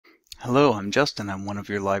Hello, I'm Justin. I'm one of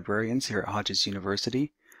your librarians here at Hodges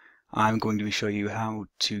University. I'm going to show you how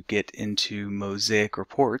to get into Mosaic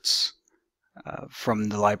reports from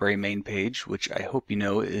the library main page, which I hope you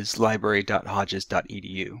know is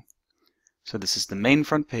library.hodges.edu. So this is the main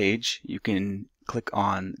front page. You can click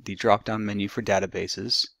on the drop-down menu for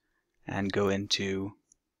databases and go into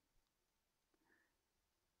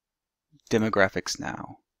Demographics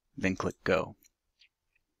Now, then click Go.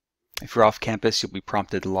 If you're off campus, you'll be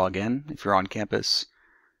prompted to log in. If you're on campus,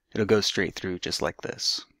 it'll go straight through just like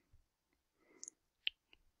this.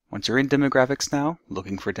 Once you're in Demographics Now,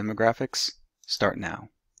 looking for demographics, start now.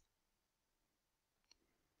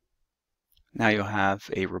 Now you'll have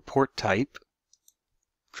a report type,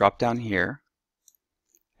 drop down here,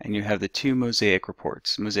 and you have the two Mosaic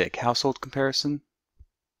reports. Mosaic Household Comparison,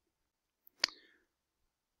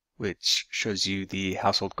 which shows you the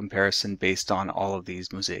household comparison based on all of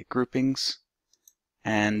these Mosaic groupings,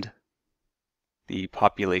 and the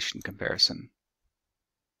population comparison,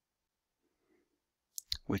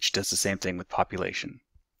 which does the same thing with population.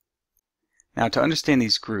 Now, to understand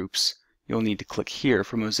these groups, you'll need to click here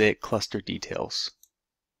for Mosaic Cluster Details.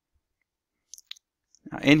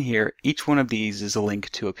 Now, in here, each one of these is a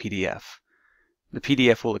link to a PDF. The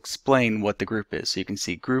PDF will explain what the group is. So you can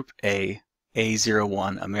see Group A,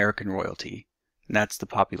 A01 American Royalty, and that's the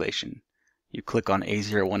population. You click on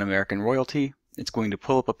A01 American Royalty, it's going to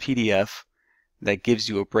pull up a PDF that gives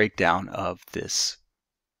you a breakdown of this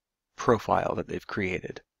profile that they've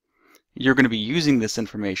created. You're going to be using this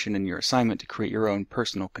information in your assignment to create your own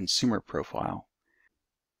personal consumer profile.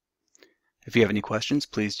 If you have any questions,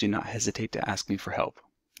 please do not hesitate to ask me for help.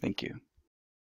 Thank you.